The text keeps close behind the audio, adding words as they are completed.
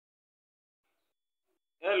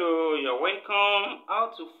Hello, you're welcome.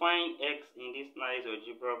 How to find x in this nice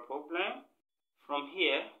algebra problem. From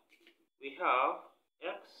here, we have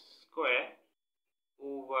x squared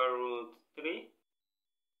over root 3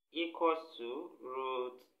 equals to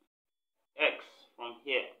root x from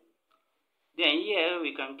here. Then here,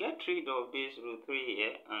 we can get rid of this root 3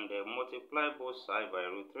 here and multiply both sides by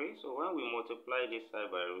root 3. So when we multiply this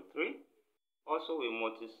side by root 3, also we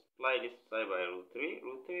multiply this side by root 3.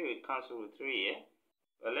 Root 3 will cancel root 3 here.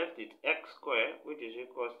 We're left with x squared, which is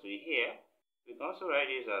equals to here. We can also write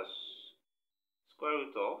this as square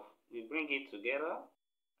root of. We bring it together,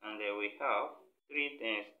 and then we have 3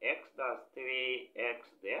 times x, that's 3x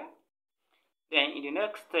there. Then in the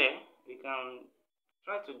next step, we can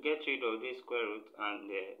try to get rid of this square root, and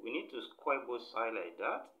we need to square both sides like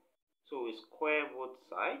that. So we square both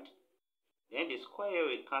sides. Then the square here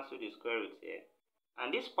will cancel the square root here.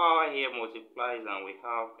 And this power here multiplies, and we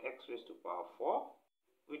have x raised to power 4.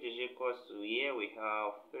 Which is equals to here we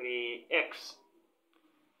have 3x.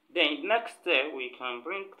 Then next step we can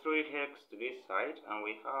bring 3x to this side, and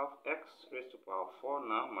we have x raised to power 4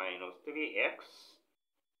 now minus 3x.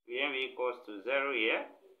 We have equals to 0 here.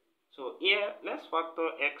 So here let's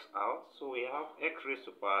factor x out. So we have x raised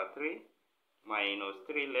to power 3 minus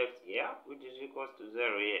 3 left here, which is equals to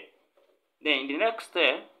 0 here. Then in the next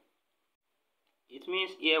step, it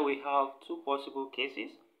means here we have two possible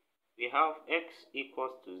cases. We have x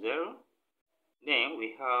equals to 0. Then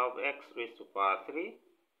we have x raised to power 3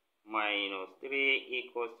 minus 3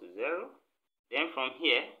 equals to 0. Then from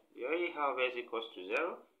here, we already have x equals to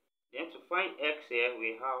 0. Then to find x here,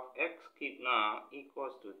 we have x cubed now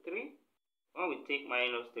equals to 3. When we take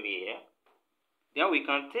minus 3 here, then we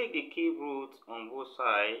can take the cube root on both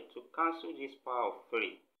sides to cancel this power of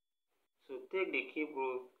 3. So take the cube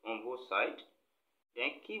root on both sides.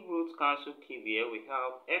 Then cube root cancel cube here. We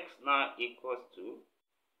have x now equals to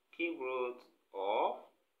cube root of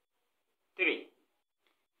 3.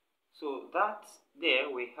 So that's there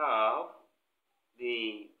we have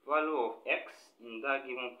the value of x in that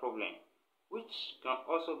given problem, which can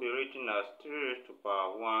also be written as 3 raised to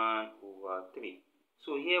power 1 over 3.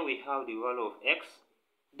 So here we have the value of x.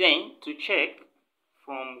 Then to check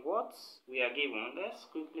from what we are given, let's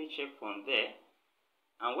quickly check from there.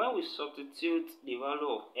 And when we substitute the value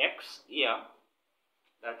of x here,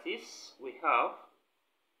 that is, we have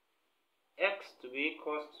x to be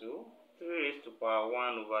equals to 3 raised to power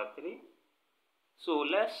 1 over 3. So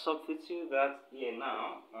let's substitute that here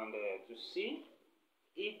now, and to see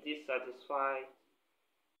if this satisfies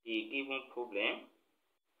the given problem,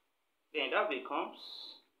 then that becomes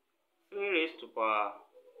 3 raised to power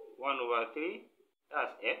 1 over 3,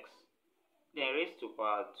 that's x, then raised to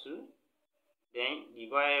power 2, then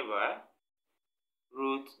divided by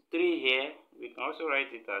root 3 here. We can also write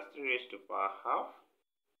it as 3 raised to power half.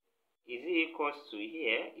 Is it equals to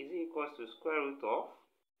here? Is it equals to square root of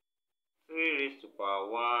 3 raised to power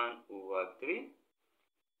 1 over 3?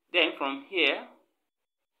 Then from here,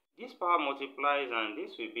 this power multiplies, and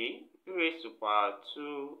this will be 3 raised to power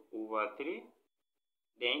 2 over 3.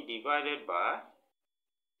 Then divided by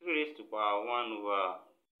 3 raised to power 1 over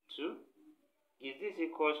 2. Is this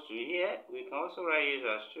equals to here? We can also write it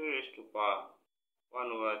as 3 raised to power 1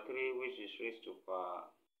 over 3, which is raised to power,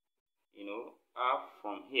 half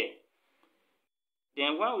from here.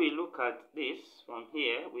 Then when we look at this from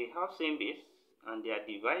here, we have same base, and they are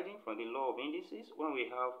dividing from the law of indices when we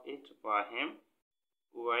have a to power m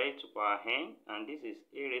over a to power n, and this is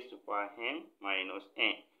a raised to power n minus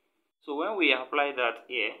n. So when we apply that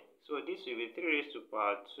here, so this will be 3 raised to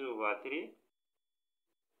power 2 over 3,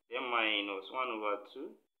 then minus 1 over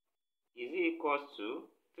 2 is equals to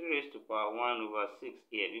 3 raised to power 1 over 6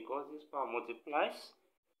 here, because this power multiplies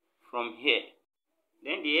from here.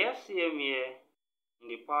 Then the LCM here in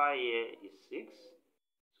the power here is 6.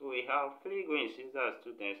 So we have 3 going 6, that's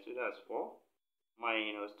 2 times 2, that's 4.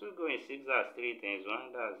 Minus 2 going 6, that's 3 times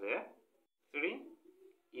 1, that's 3.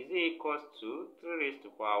 Is equals to 3 raised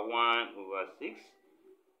to power 1 over 6.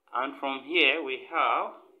 And from here we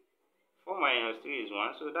have 4 minus 3 is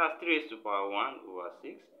 1, so that's 3 raised to power 1 over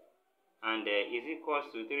 6, and is equals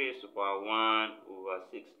to 3 raised to power 1 over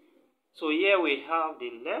 6. So here we have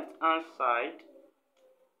the left hand side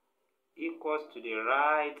equals to the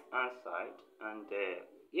right hand side, and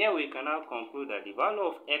here we can now conclude that the value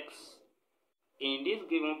of x in this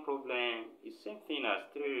given problem is same thing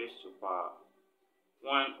as 3 raised to power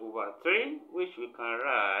 1 over 3, which we can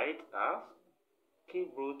write as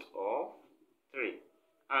cube root of 3.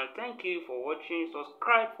 And thank you for watching.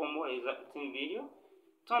 Subscribe for more exciting video.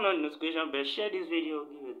 Turn on the notification bell. Share this video.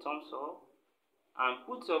 Give a thumbs up. And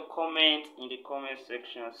put your comment in the comment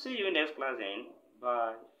section. See you next class then.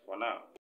 Bye.